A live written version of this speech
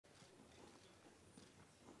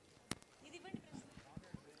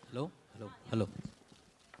Hello.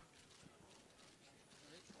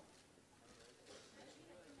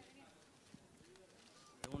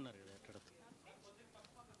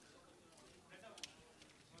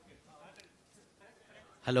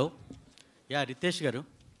 Hello. Yeah, Ritesh garu.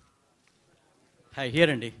 Hi, here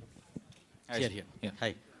andi. Here. Yeah.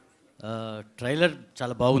 Hi. Trailer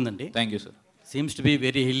chala bagundandi. Thank you, sir. Seems to be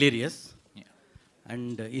very hilarious. Yeah.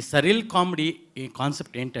 And ee surreal comedy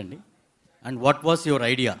concept entandi. And what was your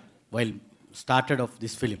idea while started of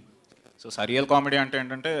this film? So surreal comedy అంటే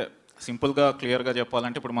ఏంటంటే సింపుల్గా క్లియర్గా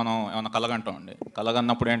చెప్పాలంటే ఇప్పుడు మనం ఏమైనా కలగంటాం అండి.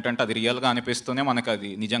 కలగన్నప్పుడు ఏంటంటే అది రియల్గా అనిపిస్తూనే మనకు అది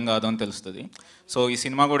నిజం కాదు అని తెలుస్తుంది. సో ఈ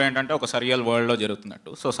సినిమా కూడా ఏంటంటే ఒక సరియల్ వరల్డ్లో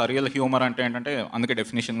జరుగుతున్నట్టు. సో సరియల్ హ్యూమర్ అంటే ఏంటంటే అందుకే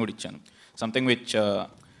డెఫినేషన్ కూడా ఇచ్చాను. సంథింగ్ విచ్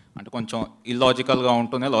అంటే కొంచెం ఇల్లాజికల్గా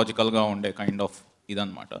ఉంటూనే లాజికల్గా ఉండే కైండ్ ఆఫ్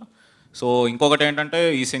ఇదనమాట. సో ఇంకొకటి ఏంటంటే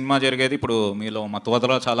ఈ సినిమా జరిగేది ఇప్పుడు మీలో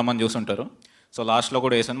మత్వదల చాలామంది చూసుంటారు. సో లాస్ట్లో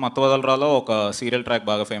కూడా వేసాను. మత్వదలరాలో ఒక సీరియల్ ట్రాక్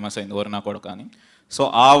బాగా ఫేమస్ అయింది, వరుణ కూడా. కానీ సో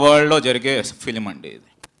ఆ వరల్డ్లో జరిగే ఫిలిం అండి ఇది.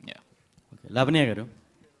 Lavanya garu.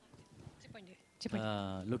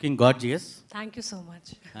 Looking gorgeous. Thank you so much.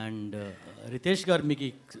 And Ritesh garu meeki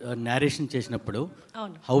narration chesinappudu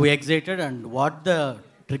Avunu. How excited and what the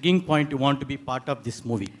triggering point you want to be part of this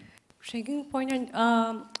movie? Triggering point and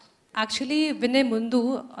actually వినే ముందు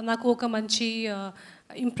నాకు ఒక మంచి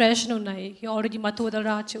impression ఉన్నాయి. Already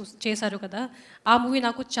మతువదరా చేశారు కదా, ఆ movie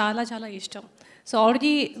నాకు చాలా చాలా ఇష్టం. సో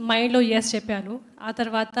ఆల్రెడీ మైండ్లో ఎస్ చెప్పాను. ఆ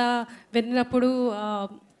తర్వాత విన్నప్పుడు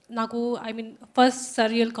నాకు ఫస్ట్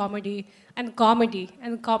సరియల్ కామెడీ అండ్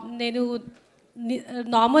నేను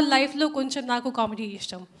నార్మల్ లైఫ్లో కొంచెం నాకు కామెడీ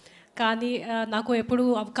ఇష్టం, కానీ నాకు ఎప్పుడు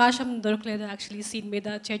అవకాశం దొరకలేదు యాక్చువల్లీ సీన్ మీద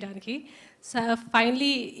చేయడానికి.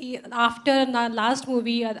 ఫైనలీ ఆఫ్టర్ నా లాస్ట్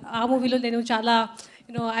మూవీ, ఆ మూవీలో నేను చాలా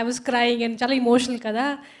ఐ వాజ్ క్రైయింగ్ అండ్ చాలా ఇమోషనల్ కదా.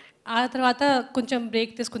 ఆ తర్వాత కొంచెం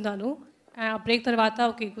బ్రేక్ తీసుకున్నాను. బ్రేక్ తర్వాత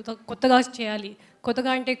ఓకే కొత్తగా చేయాలి,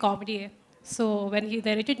 కొత్తగా అంటే కామెడీయే. So when he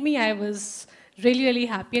directed me I was really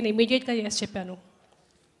happy and immediately yes cheppanu.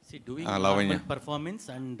 See, doing a Lavanya performance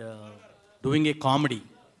and doing a comedy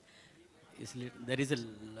there is a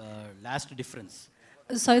last difference.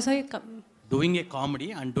 Sorry doing a comedy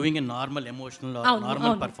and doing a normal emotional or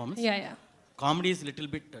normal performance. Yeah. Comedy is little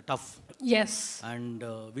bit tough. Yes. And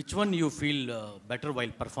which one you feel better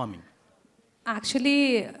while performing? Actually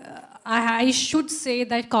I should say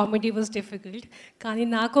that comedy was difficult, కానీ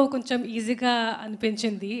నాకు కొంచెం ఈజీగా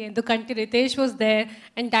అనిపించింది. ఎందుకంటే Riteish was there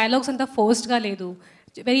and dialogues అంతా ఫోర్స్డ్గా లేదు,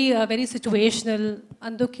 very situational.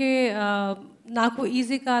 అందుకే నాకు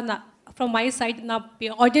ఈజీగా ఫ్రమ్ మై సైడ్, నా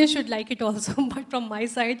audience should like it also, but from my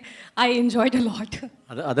side I enjoyed a lot.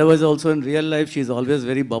 Otherwise also in real life she is always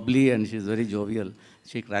very bubbly and she is very jovial.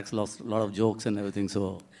 She cracks lot of jokes and everything, so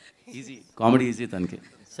easy comedy easy tanki.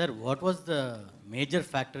 Sir, what was the major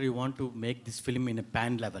factor you want to make this film in a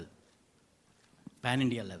pan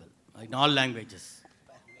India level, in all languages?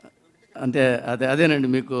 అంటే అదేనండి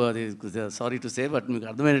మీకు అది sorry to say but మీకు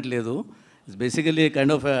అర్థమైనట్లేదు. It's basically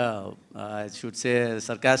kind of I should say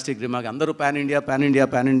sarcastic remark. అందరూ pan India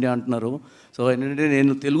అంటున్నారు. So ఏంటంటే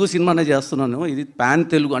నేను తెలుగు సినిమానే చేస్తున్నాను. ఇది పాన్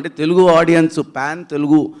తెలుగు అంటే తెలుగు ఆడియన్స్, పాన్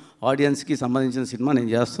తెలుగు ఆడియన్స్కి సంబంధించిన సినిమా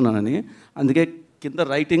నేను చేస్తున్నానని. అందుకే కింద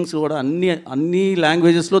రైటింగ్స్ కూడా అన్ని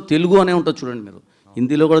లాంగ్వేజెస్లో తెలుగు అనే ఉంటుంది చూడండి మీరు.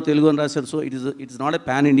 హిందీలో కూడా తెలుగు అని రాశారు. So it's not a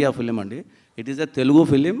pan India film అండి. It is a Telugu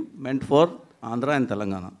film meant for Andhra and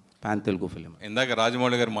Telangana. Pan Telugu film. ఇందాక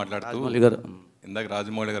రాజమౌళి గారు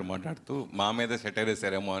మాట్లాడుతూ మా మీద సెటైర్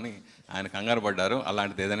వేసారేమో అని ఆయన కంగారు పడ్డారు.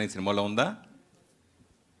 అలాంటిది ఏదైనా ఈ సినిమాలో ఉందా?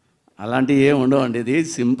 అలాంటివి ఏమి ఉండవండి. ఇది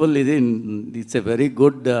simple. It's a very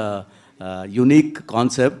good unique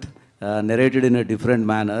concept narrated in a different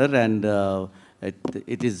manner and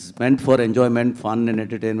it is meant for enjoyment, fun and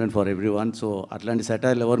entertainment for everyone. So అట్లాంటి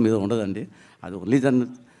సెటైర్లు ఎవరి మీద ఉండదండి. అది ఓన్లీ దాన్ని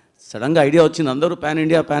సడన్గా ఐడియా వచ్చింది. అందరూ పాన్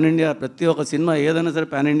ఇండియా ప్రతి ఒక్క సినిమా ఏదైనా సరే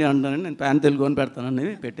పాన్ ఇండియా అంటానని నేను పాన్ తెలుగు అని పెడతానని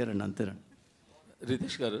పెట్టారండి, అంతేనండి.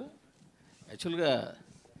 రితేష్ గారు, యాక్చువల్గా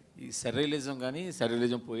ఈ సర్రియలిజం కానీ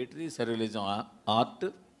సర్రియలిజం పోయిటరీ, సర్రియలిజం ఆర్ట్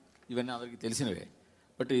ఇవన్నీ అందరికీ తెలిసినవే.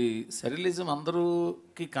 బట్ ఈ సర్రియలిజం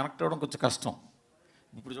అందరూకి కనెక్ట్ అవ్వడం కొంచెం కష్టం.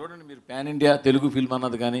 ఇప్పుడు చూడండి, మీరు పాన్ ఇండియా తెలుగు ఫిల్మ్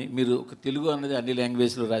అన్నది కానీ, మీరు ఒక తెలుగు అన్నది అన్ని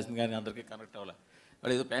లాంగ్వేజ్లో రాసింది కానీ అందరికీ కనెక్ట్ అవ్వాలి.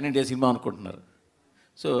 వాళ్ళు ఏదో పాన్ ఇండియా సినిమా అనుకుంటున్నారు.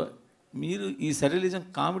 సో మీరు ఈ సర్రియలిజం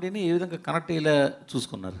కామెడీని ఏ విధంగా కనెక్ట్ అయ్యేలా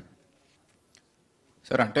చూసుకున్నారు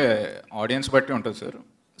సార్? అంటే ఆడియన్స్ బట్టి ఉంటుంది సార్.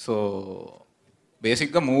 సో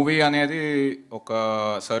బేసిక్గా మూవీ అనేది ఒక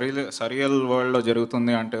సరియల్ వరల్డ్లో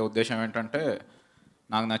జరుగుతుంది అంటే ఉద్దేశం ఏంటంటే,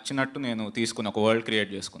 నాకు నచ్చినట్టు నేను తీసుకుని ఒక వరల్డ్ క్రియేట్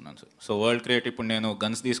చేసుకున్నాను సార్. సో వరల్డ్ క్రియేట్ ఇప్పుడు నేను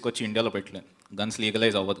గన్స్ తీసుకొచ్చి ఇండియాలో పెట్టలేను, గన్స్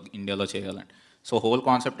లీగలైజ్ అవ్వదు ఇండియాలో చేయాలంటే. సో హోల్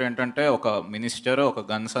కాన్సెప్ట్ ఏంటంటే, ఒక మినిస్టర్ ఒక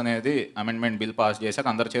గన్స్ అనేది అమెండ్మెంట్ బిల్ పాస్ చేశాక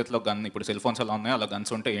అందరి చేతిలో గన్, ఇప్పుడు సెల్ ఫోన్స్ ఎలా ఉన్నాయో అలా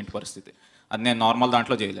గన్స్ ఉంటే ఏంటి పరిస్థితి, అది నేను నార్మల్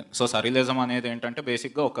దాంట్లో చేయలేను. సో సరియలిజం అనేది ఏంటంటే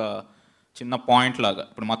బేసిక్గా ఒక చిన్న పాయింట్ లాగా.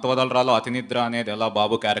 ఇప్పుడు మత్తవదలరాలో అతినిద్ర అనేది ఎలా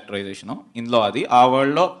బాబు క్యారెక్టరైజేషను, ఇందులో అది ఆ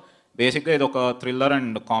వరల్డ్లో బేసిక్గా ఇది ఒక థ్రిల్లర్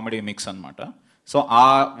అండ్ కామెడీ మిక్స్ అనమాట. సో ఆ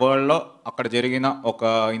వరల్డ్లో అక్కడ జరిగిన ఒక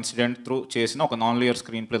ఇన్సిడెంట్ త్రూ చేసిన ఒక నాన్ లియర్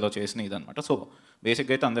స్క్రీన్ ప్లేలో చేసిన ఇదనమాట. సో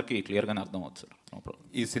బేసిక్గా అయితే అందరికీ క్లియర్గానే అర్థం అవుతుంది సార్. No problem.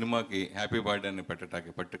 ఈ సినిమాకి హ్యాపీ బర్త్డే అని పెట్టడానికి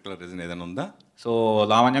పర్టికులర్ రీజన్ ఏదైనా ఉందా? సో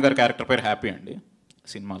లావణ్య గారి క్యారెక్టర్ పేరు హ్యాపీ అండి.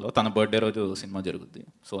 సినిమాలో తన బర్త్డే రోజు సినిమా జరుగుద్ది.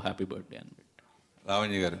 సో హ్యాపీ బర్త్డే అని పెట్టి.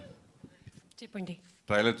 లావణ్య గారు చెప్పండి.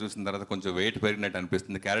 ట్రైలర్ చూసిన తర్వాత కొంచెం వెయిట్ పెరిగినట్టు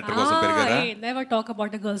అనిపిస్తుంది. క్యారెక్టర్ కోసం పెరిగారా? Never talk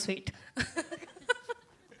about the girls wait.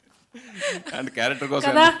 And character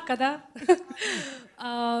కోసం కదా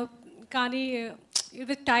కానీ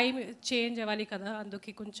ఇది టైం చేంజ్ అవ్వాలి కదా,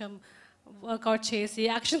 అందుకే కొంచెం వర్కౌట్ చేసి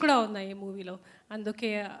యాక్షన్ కూడా ఉన్నాయి ఈ మూవీలో, అందుకే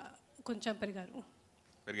కొంచెం పెరిగారు.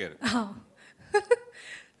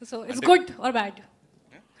 So it's good or bad?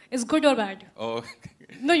 It's good or bad?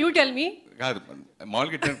 No you tell me. కాదు,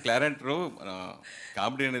 మామూలుగా క్యారెక్టర్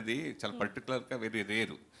కామెడీ అనేది చాలా పర్టికులర్గా వెరీ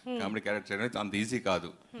రేరు. కామెడీ క్యారెక్టర్ అనేది అంత ఈజీ కాదు.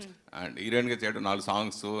 అండ్ హీరోయిన్గా చేయడం, 4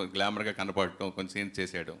 సాంగ్స్ గ్లామర్గా కనపడటం, కొంచెం సీన్స్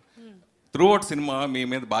చేసేయడం, త్రూ అవుట్ సినిమా మీ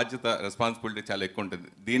మీద బాధ్యత, రెస్పాన్సిబిలిటీ చాలా ఎక్కువ ఉంటుంది.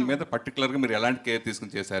 దీని మీద పర్టికులర్గా మీరు ఎలాంటి కేర్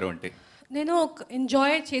తీసుకుని చేశారు అంటే? నేను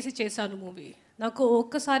ఎంజాయ్ చేశాను మూవీ. నాకు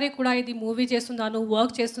ఒక్కసారి కూడా ఇది మూవీ చేస్తున్నాను,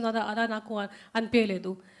 వర్క్ చేస్తున్నాను అలా నాకు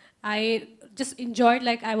అనిపించలేదు. I just enjoyed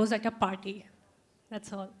like I was at a party.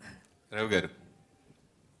 That's all. Ravi గారు,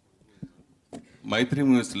 మైత్రి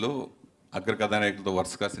మూవీస్లో అగ్ర కథానాయకులతో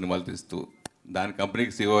వరుసగా సినిమాలు తీస్తూ దాని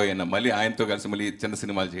కంపెనీకి సీఓ అయినా మళ్ళీ ఆయనతో కలిసి మళ్ళీ చిన్న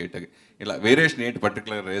సినిమాలు చేయటం, ఇలా వేరియేషన్ ఏంటి?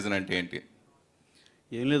 పర్టికులర్ రీజన్ అంటే ఏంటి?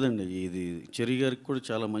 ఏం లేదండి, ఇది చెరి గారికి కూడా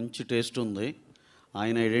చాలా మంచి టేస్ట్ ఉంది.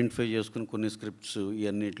 ఆయన ఐడెంటిఫై చేసుకుని కొన్ని స్క్రిప్ట్స్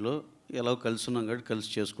ఇవన్నిటిలో ఎలా కలిసి ఉన్నాం కాబట్టి కలిసి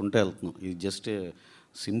చేసుకుంటూ వెళ్తున్నాం. ఇది జస్ట్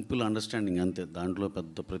సింపుల్ అండర్స్టాండింగ్ అంతే, దాంట్లో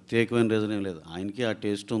పెద్ద ప్రత్యేకమైన రీజన్ ఏం లేదు. ఆయనకి ఆ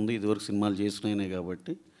టేస్ట్ ఉంది, ఇదివరకు సినిమాలు చేసినాయినే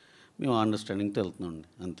కాబట్టి మేము అండర్స్టాండింగ్తో వెళ్తున్నాం అండి,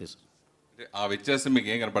 అంతే సార్. ఆ వ్యత్యాసం మీకు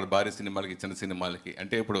ఏం కనపడదు భారీ సినిమాలకి చిన్న సినిమాలకి?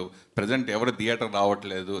 అంటే ఇప్పుడు ప్రజెంట్ ఎవరు థియేటర్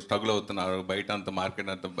రావట్లేదు, స్ట్రగుల్ అవుతున్నారు, బయట అంత మార్కెట్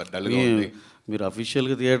అంత డల్గా ఉంది. మీరు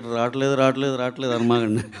అఫీషియల్గా థియేటర్ రావట్లేదు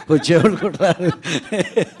అనమాగండి, వచ్చేవాళ్ళు కూడా రాదు.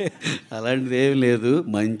 అలాంటిది ఏం లేదు.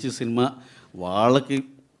 మంచి సినిమా, వాళ్ళకి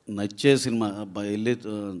నచ్చే సినిమా, వెళ్ళి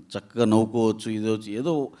చక్కగా నవ్వుకోవచ్చు. ఇది వచ్చి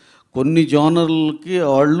ఏదో కొన్ని జోనర్లకి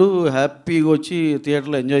వాళ్ళు హ్యాపీగా వచ్చి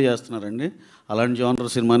థియేటర్లో ఎంజాయ్ చేస్తున్నారండి. అలాంటి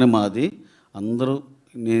జోనర్ సినిమానే మాది. అందరూ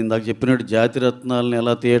నేను ఇందాక చెప్పినట్టు జాతి రత్నాలని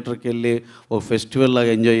ఎలా థియేటర్కి వెళ్ళి ఒక ఫెస్టివల్ లాగా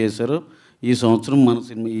ఎంజాయ్ చేశారో, ఈ సంవత్సరం మన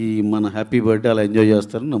సినిమా మన హ్యాపీ బర్త్డే అలా ఎంజాయ్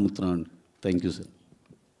చేస్తారని నమ్ముతున్నాం అండి. Thank you sir.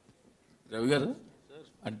 రవి గారు,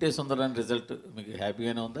 అంటే సుందరాని రిజల్ట్ మీకు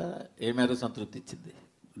హ్యాపీగానే ఉందా? ఏ మేర సంతృప్తి ఇచ్చింది?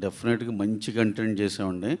 డెఫినెట్గా మంచి కంటెంట్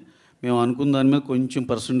చేసామండి. మేము అనుకున్న దాని మీద కొంచెం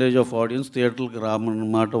పర్సంటేజ్ ఆఫ్ ఆడియన్స్ థియేటర్కి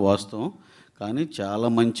రామన్నమాట వాస్తవం, కానీ చాలా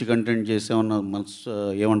మంచి కంటెంట్ చేసామన్న మనసు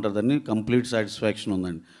ఏమంటారు దాన్ని, కంప్లీట్ సాటిస్ఫాక్షన్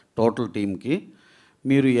ఉందండి టోటల్ టీమ్కి.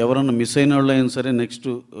 మీరు ఎవరన్నా మిస్ అయిన వాళ్ళు అయినా సరే next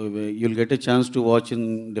you'll get a chance to watch in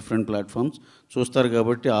different platforms చూస్తారు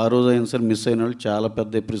కాబట్టి, ఆ రోజు అయినా సరే మిస్ అయిన వాళ్ళు చాలా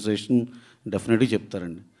పెద్ద అప్రిసియేషన్ డెఫినెట్గా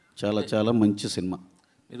చెప్తారండి. చాలా మంచి సినిమా.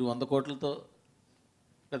 మీరు 100 కోట్లతో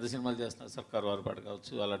పెద్ద సినిమాలు చేస్తున్నారు, సర్కారు వారి పాట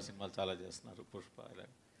కావచ్చు, అలాంటి సినిమాలు చాలా చేస్తున్నారు, పుష్ప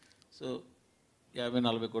ఇలాంటి. సో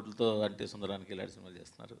 50-40 కోట్లతో అంటే సుందరానికి ఇలాంటి సినిమాలు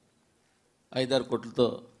చేస్తున్నారు, 5-6 కోట్లతో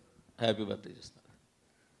హ్యాపీ బర్త్డే చేస్తున్నారు.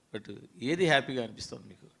 బట్ ఏది హ్యాపీగా అనిపిస్తుంది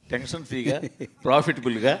మీకు? టెన్షన్ ఫ్రీగా,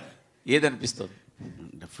 ప్రాఫిటబుల్గా ఏది అనిపిస్తుంది?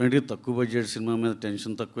 డెఫినెట్గా తక్కువ బడ్జెట్ సినిమా మీద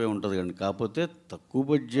టెన్షన్ తక్కువే ఉంటుంది కండి. కాకపోతే తక్కువ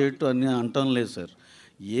బడ్జెట్ అని అంటాం లేదు సార్.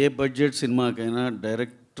 ఏ బడ్జెట్ సినిమాకైనా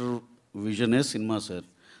డైరెక్టర్ విజనే సినిమా సార్.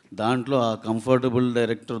 దాంట్లో ఆ కంఫర్టబుల్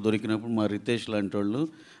డైరెక్టర్ దొరికినప్పుడు మా రితేష్ లాంటి వాళ్ళు,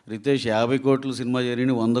 రితేష్ 50 కోట్ల సినిమా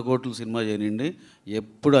చేయండి, 100 కోట్ల సినిమా చేయండి,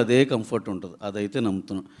 ఎప్పుడు అదే కంఫర్ట్ ఉంటుంది. అదైతే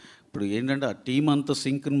నమ్ముతున్నాం. ఇప్పుడు ఏంటంటే ఆ టీం అంతా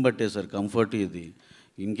సింక్ని బట్టే సార్ కంఫర్ట్. ఇది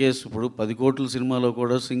ఇన్ కేస్ ఇప్పుడు 10 కోట్ల సినిమాలో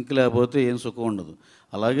కూడా సింక్ లేకపోతే ఏం సుఖం ఉండదు.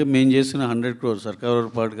 అలాగే మేము చేసిన 100 crores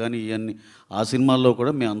సర్కారు పాటు కానీ ఇవన్నీ ఆ సినిమాల్లో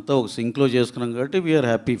కూడా మేము అంతా ఒక సింక్లో చేసుకున్నాం కాబట్టి వీఆర్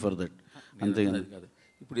హ్యాపీ ఫర్ దట్. అంతే కాదు.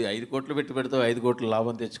 ఇప్పుడు 5 కోట్లు పెట్టి పెడితే 5 కోట్ల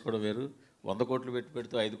లాభం తెచ్చుకోవడం వేరు, 100 కోట్లు పెట్టి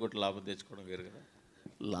పెడితే 5 కోట్ల లాభం తెచ్చుకోవడం వేరు కదా.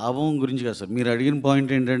 లాభం గురించి కాదు సార్, మీరు అడిగిన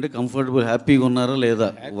పాయింట్ ఏంటంటే కంఫర్టబుల్ హ్యాపీగా ఉన్నారా లేదా,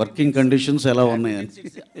 వర్కింగ్ కండిషన్స్ ఎలా ఉన్నాయని.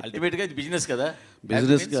 అల్టిమేట్గా బిజినెస్ కదా,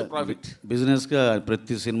 బిజినెస్గా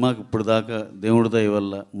ప్రతి సినిమాకి ఇప్పుడు దాకా దేవుడి దయ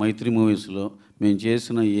వల్ల మైత్రి మూవీస్లో మేము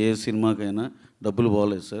చేసిన ఏ సినిమాకైనా డబ్బులు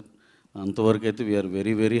పోలేదు సార్. అంతవరకు అయితే వీఆర్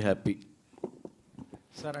వెరీ హ్యాపీ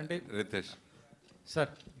సార్. అంటే రితేష్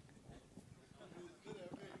సార్,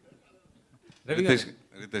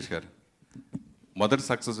 రితేష్ గారు, మొదటి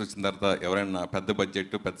సక్సెస్ వచ్చిన తర్వాత ఎవరైనా పెద్ద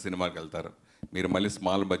బడ్జెట్ పెద్ద సినిమాకి వెళ్తారు, మీరు మళ్ళీ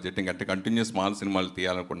స్మాల్ బడ్జెట్ అంటే కంటిన్యూ స్మాల్ సినిమాలు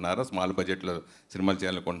తీయాలనుకుంటున్నారా, స్మాల్ బడ్జెట్లో సినిమాలు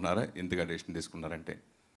చేయాలనుకుంటున్నారా? ఎందుకు డెసిషన్ తీసుకున్నారంటే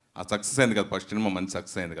ఆ సక్సెస్ అయింది కదా, ఫస్ట్ సినిమా మంచి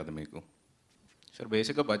సక్సెస్ అయింది కదా మీకు. సార్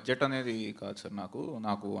బేసిక్గా బడ్జెట్ అనేది కాదు సార్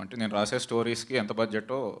నాకు అంటే నేను రాసే స్టోరీస్కి ఎంత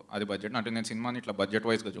బడ్జెటో అది బడ్జెట్. అంటే నేను సినిమాని ఇట్లా బడ్జెట్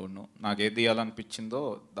వైజ్గా చూడను, నాకు ఏది తీయాలనిపించిందో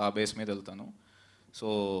ఆ బేస్ మీద వెళ్తాను. సో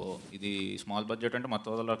ఇది స్మాల్ బడ్జెట్ అంటే మొత్తం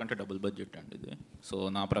వదల కంటే డబుల్ బడ్జెట్ అండి ఇది. సో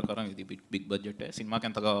నా ప్రకారం ఇది బిగ్ బడ్జెటే. సినిమాకి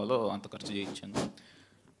ఎంత కావాలో అంత ఖర్చు చేయించాను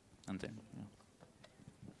అంతే.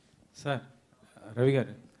 సార్ రవి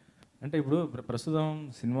గారు, అంటే ఇప్పుడు ప్రస్తుతం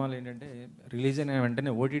సినిమాలు ఏంటంటే రిలీజ్ అయిన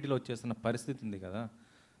వెంటనే ఓటీటీలో వచ్చేస్తున్న పరిస్థితి ఉంది కదా,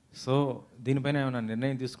 సో దీనిపైన ఏమైనా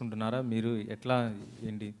నిర్ణయం తీసుకుంటున్నారా మీరు? ఎట్లా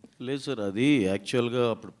ఏంటి? లేదు సార్, అది యాక్చువల్గా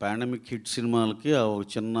అప్పుడు పాండమిక్ హిట్ సినిమాలకి ఒక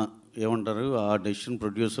చిన్న ఏమంటారు ఆ డెసిషన్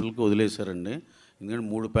ప్రొడ్యూసర్లకు వదిలేశారండి. ఎందుకంటే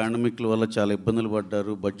 3 పాండమిక్ల వల్ల చాలా ఇబ్బందులు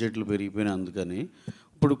పడ్డారు, బడ్జెట్లు పెరిగిపోయినాయి. అందుకని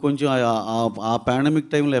ఇప్పుడు కొంచెం ఆ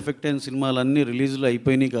పాండమిక్ టైంలో ఎఫెక్ట్ అయిన సినిమాలన్నీ రిలీజ్లు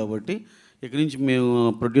అయిపోయినాయి. కాబట్టి ఇక్కడి నుంచి మేము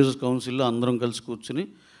ప్రొడ్యూసర్స్ కౌన్సిల్లో అందరం కలిసి కూర్చుని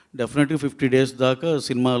డెఫినెట్గా 50 days దాకా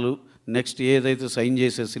సినిమాలు నెక్స్ట్ ఏదైతే సైన్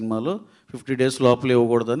చేసే సినిమాలో 50 days లోపల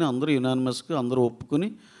ఇవ్వకూడదని అందరూ యునానిమస్గా అందరూ ఒప్పుకుని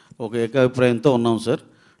ఒక ఏకాభిప్రాయంతో ఉన్నాం సార్.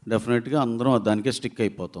 డెఫినెట్గా అందరం దానికే స్టిక్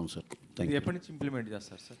అయిపోతాం సార్. Thank you. ఎప్పటి నుంచి ఇంప్లిమెంట్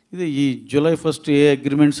చేస్తారు సార్? ఇది ఈ July 1st ఏ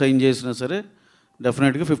అగ్రిమెంట్ సైన్ చేసినా సరే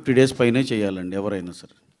డెఫినెట్గా 50 days పైనే చేయాలండి ఎవరైనా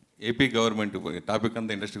సరే. ఏపీ గవర్నమెంట్ టాపిక్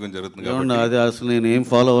అంతా ఇండస్ట్రీ గురించి జరుగుతుంది ఏమన్నా అది అసలు నేను ఏం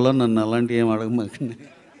ఫాలో అవ్వాలని నన్ను అలాంటి ఏం అడగమాకండి.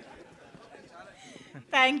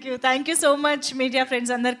 Thank you so much media friends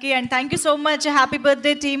andarki, and thank you so much happy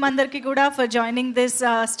birthday team andarki kuda for joining this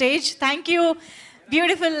stage. Thank you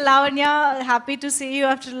beautiful Lavanya, happy to see you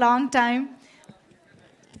after a long time.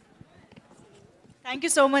 Thank you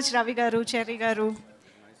so much Ravi garu, Cherry garu,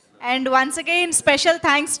 and once again special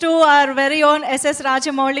thanks to our very own SS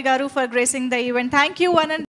Rajamouli garu for gracing the event. Thank you one and